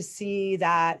sort of to see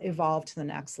that evolve to the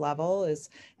next level is,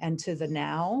 and to the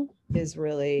now, is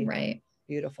really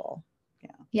beautiful.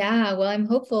 Yeah, well, I'm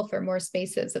hopeful for more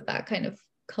spaces of that kind of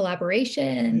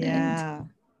collaboration,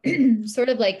 and sort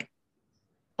of like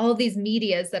all these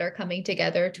medias that are coming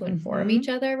together to inform each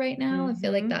other right now. I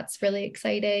feel like that's really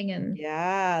exciting. And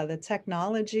the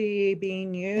technology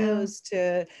being used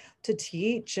to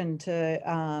teach and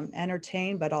to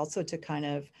entertain, but also to kind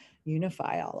of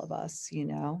unify all of us, you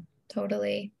know?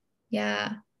 Totally.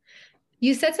 Yeah.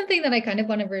 You said something that I kind of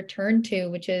want to return to,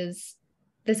 which is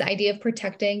this idea of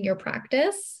protecting your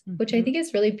practice, which I think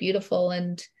is really beautiful.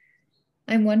 And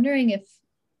I'm wondering if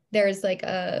there's like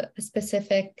a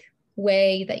specific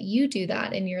way that you do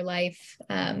that in your life,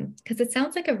 because it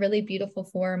sounds like a really beautiful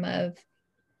form of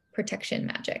protection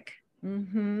magic.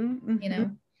 You know,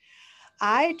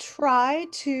 I try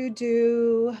to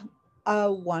do a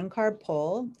 1-card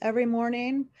pull every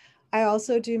morning. I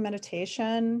also do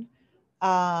meditation.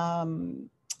 I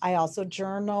also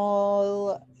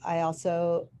journal. I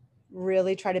also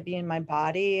really try to be in my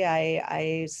body.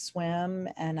 I swim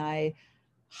and I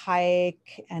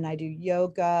hike and I do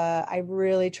yoga. I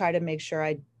really try to make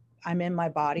sure I'm in my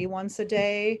body once a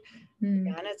day.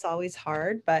 Again, it's always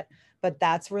hard, but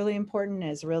that's really important,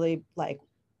 is really like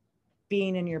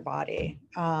being in your body.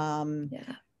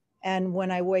 And when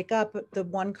I wake up, the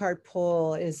 1-card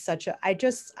pull is such a, I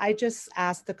just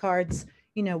ask the cards,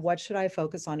 you know, what should I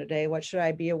focus on today? What should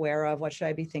I be aware of? What should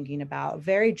I be thinking about?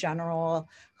 Very general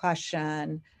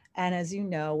question. And as you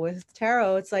know, with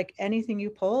tarot, it's like anything you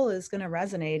pull is going to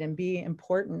resonate and be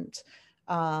important.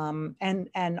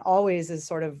 And always is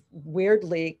sort of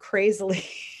weirdly, crazily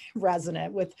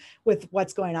resonant with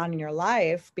what's going on in your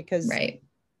life, because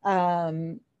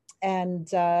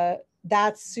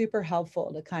that's super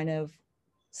helpful to kind of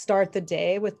start the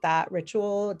day with that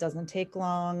ritual. It doesn't take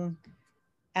long,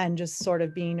 and just sort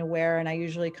of being aware. And I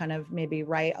usually kind of maybe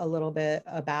write a little bit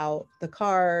about the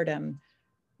card and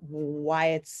why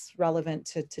it's relevant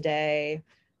to today.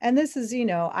 And this is, you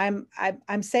know, I'm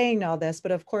saying all this,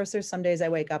 but of course there's some days I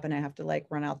wake up and I have to like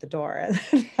run out the door.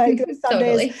 Like some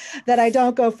days that I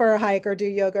don't go for a hike or do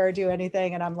yoga or do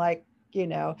anything, and I'm like, you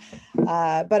know,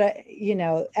 but you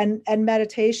know, and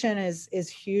meditation is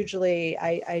hugely.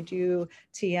 I do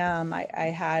TM. I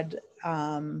had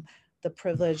the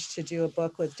privilege to do a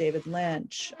book with David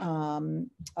Lynch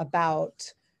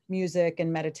about music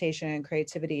and meditation and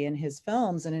creativity in his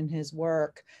films and in his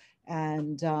work.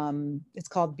 And it's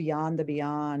called Beyond the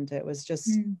Beyond. It was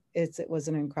just, it was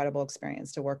an incredible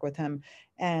experience to work with him.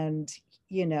 And,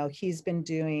 you know, he's been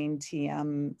doing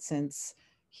TM since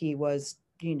he was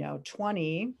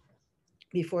 20,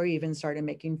 before he even started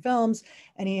making films.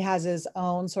 And he has his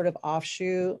own sort of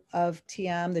offshoot of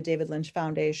TM, the David Lynch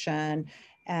Foundation,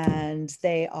 and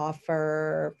they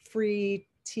offer free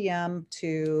TM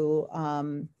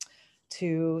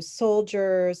to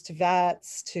soldiers, to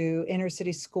vets, to inner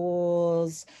city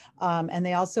schools. And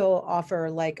they also offer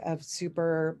like a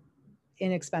super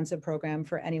inexpensive program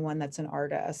for anyone that's an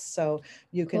artist. So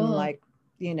you can Cool. like,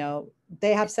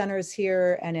 they have centers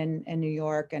here and in New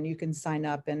York, and you can sign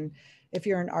up. And if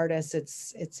you're an artist,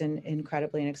 it's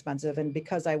incredibly inexpensive. And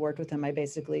because I worked with him, I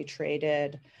basically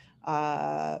traded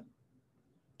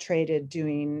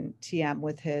doing TM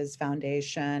with his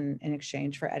foundation in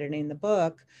exchange for editing the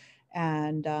book.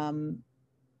 And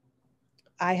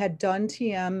I had done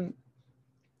TM,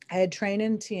 I had trained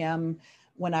in TM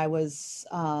when I was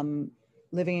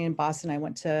living in Boston. I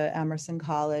went to Emerson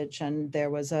College, and there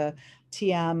was a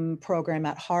TM program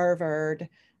at Harvard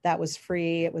that was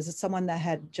free. It was someone that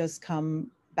had just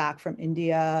come back from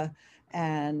India,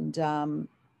 and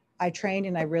I trained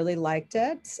and I really liked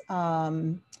it.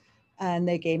 And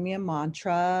they gave me a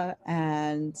mantra,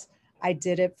 and I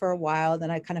did it for a while.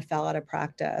 Then I kind of fell out of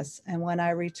practice. And when I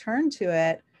returned to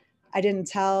it, I didn't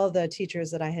tell the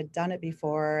teachers that I had done it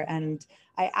before. And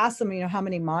I asked them, how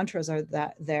many mantras are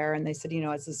that there? And they said,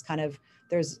 it's this kind of,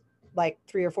 there's like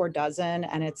 3 or 4 dozen,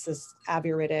 and it's this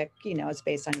Avyuritic, it's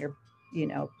based on your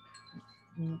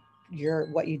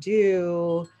what you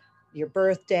do, your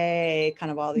birthday,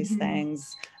 kind of all these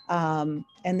things. And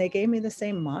they gave me the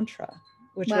same mantra,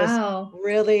 which Wow. was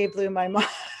really blew my mind.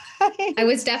 I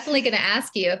was definitely going to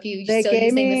ask you if you They still gave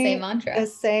using the me same mantra. the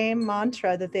same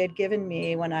mantra that they had given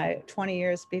me 20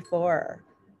 years before.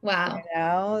 Wow.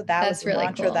 That That's was the really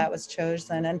mantra cool. that was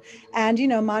chosen.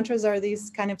 And mantras are these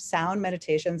kind of sound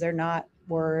meditations. They're not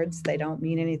words. They don't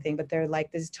mean anything, but they're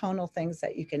like these tonal things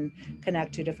that you can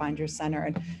connect to find your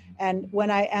center. And when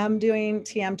I am doing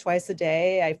TM twice a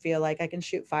day, I feel like I can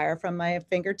shoot fire from my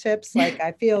fingertips. Like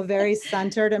I feel very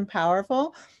centered and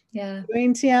powerful. Yeah.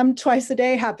 Doing TM twice a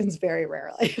day happens very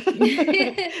rarely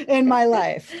in my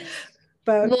life.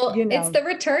 But well, it's the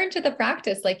return to the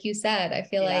practice, like you said. I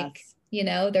feel like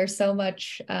there's so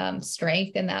much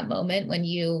strength in that moment when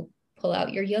you pull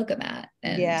out your yoga mat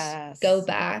and go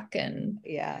back and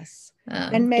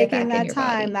and making that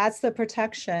time, body. that's the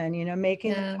protection,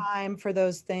 making the time for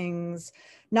those things,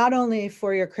 not only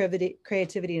for your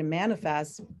creativity to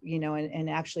manifest, and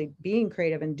actually being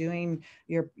creative and doing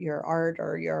your art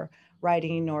or your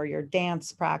writing or your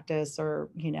dance practice, or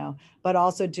but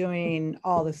also doing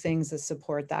all the things that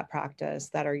support that practice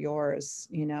that are yours,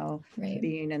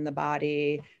 being in the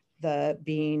body, the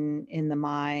being in the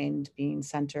mind, being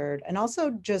centered, and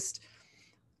also just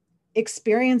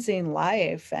experiencing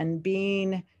life and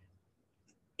being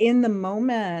in the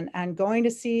moment and going to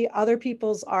see other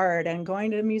people's art and going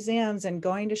to museums and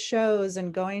going to shows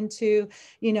and going to,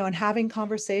 and having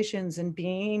conversations and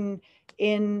being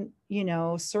in,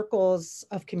 circles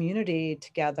of community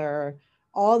together.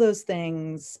 All those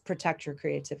things protect your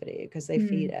creativity because they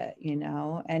feed it,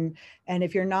 and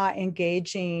if you're not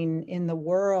engaging in the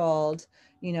world,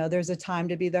 there's a time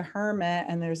to be the hermit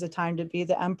and there's a time to be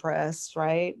the empress,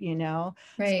 right? So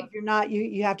if you're not,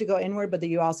 you have to go inward, but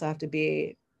you also have to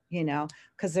be,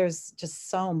 because there's just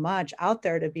so much out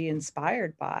there to be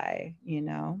inspired by,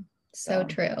 So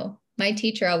true. My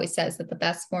teacher always says that the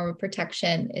best form of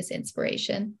protection is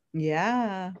inspiration.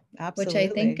 Yeah, absolutely. Which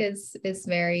I think is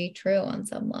very true on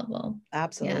some level.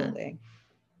 Absolutely.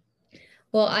 Yeah.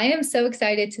 Well, I am so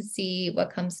excited to see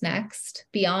what comes next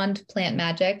beyond Plant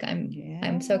Magic.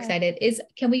 I'm so excited.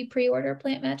 Can we pre-order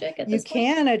Plant Magic at this point?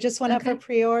 You can. I just went up for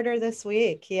pre-order this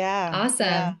week. Yeah. Awesome.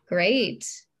 Yeah.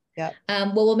 Great. Yep.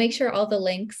 Well, we'll make sure all the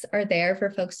links are there for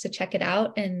folks to check it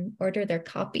out and order their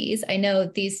copies. I know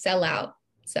these sell out,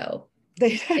 so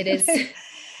it is.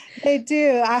 They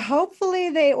do.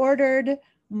 Hopefully they ordered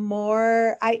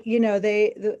more.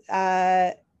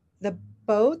 The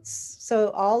boats.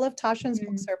 So all of Taschen's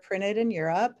books are printed in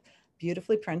Europe,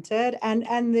 beautifully printed,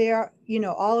 and they're,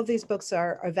 all of these books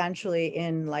are eventually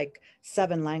in like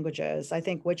 7 languages. I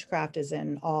think Witchcraft is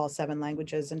in all 7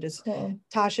 languages, and just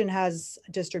Taschen has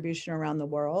distribution around the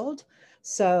world.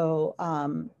 So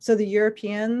so the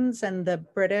Europeans and the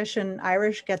British and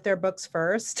Irish get their books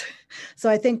first. So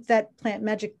I think that Plant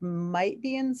Magic might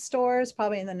be in stores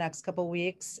probably in the next couple of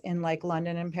weeks in like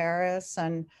London and Paris,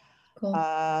 and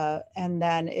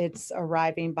then it's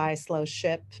arriving by slow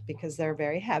ship because they're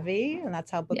very heavy, and that's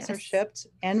how books are shipped,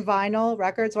 and vinyl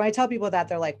records. When I tell people that,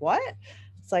 they're like, what?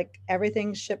 It's like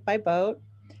everything's shipped by boat.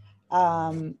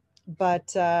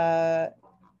 But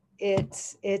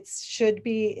it should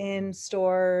be in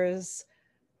stores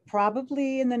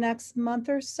probably in the next month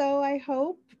or so, I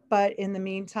hope. But in the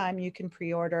meantime, you can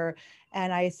pre-order.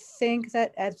 And I think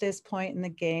that at this point in the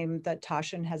game that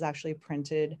Taschen has actually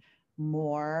printed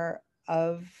more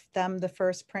of them. The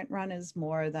first print run is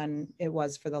more than it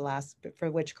was for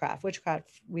Witchcraft.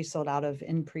 Witchcraft we sold out of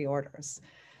in pre-orders.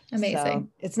 Amazing. So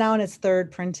it's now in its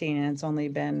third printing and it's only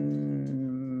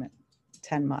been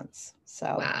 10 months.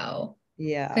 So wow.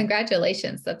 Yeah.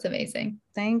 Congratulations. That's amazing.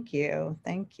 Thank you.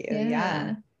 Thank you.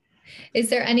 Yeah. Is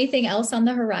there anything else on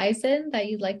the horizon that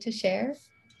you'd like to share?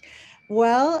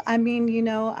 Well, I mean,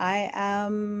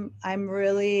 I'm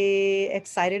really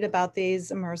excited about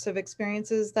these immersive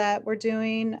experiences that we're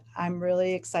doing. I'm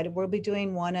really excited. We'll be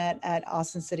doing one at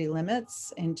Austin City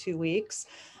Limits in 2 weeks.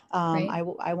 I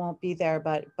won't be there,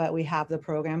 but we have the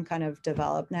program kind of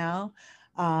developed now.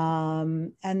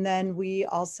 And then we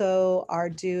also are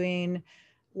doing,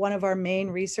 one of our main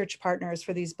research partners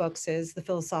for these books is the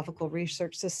Philosophical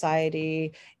Research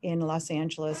Society in Los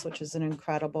Angeles, which is an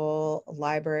incredible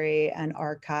library and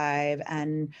archive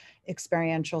and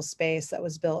experiential space that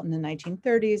was built in the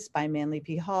 1930s by Manly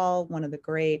P. Hall, one of the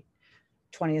great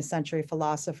 20th century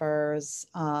philosophers.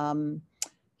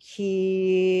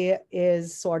 He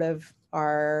is sort of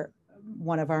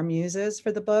one of our muses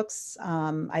for the books.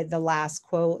 The last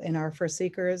quote in our For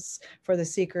the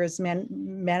Seekers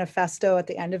manifesto at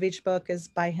the end of each book is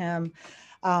by him.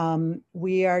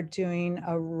 We are doing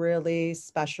a really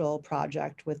special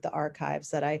project with the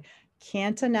archives that I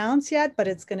can't announce yet, but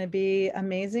it's going to be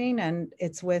amazing. And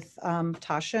it's with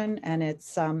Taschen, and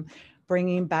it's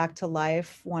bringing back to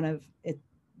life one of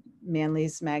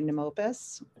Manly's magnum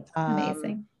opus.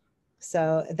 Amazing.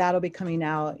 So that'll be coming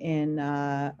out in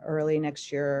early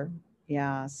next year.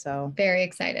 Yeah. So very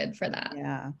excited for that.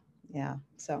 Yeah. Yeah.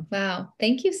 So wow.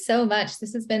 Thank you so much.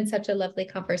 This has been such a lovely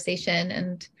conversation.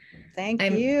 And thank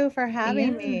you for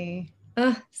having me.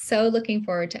 So looking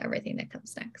forward to everything that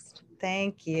comes next.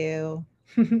 Thank you.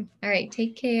 All right.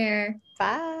 Take care.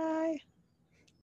 Bye.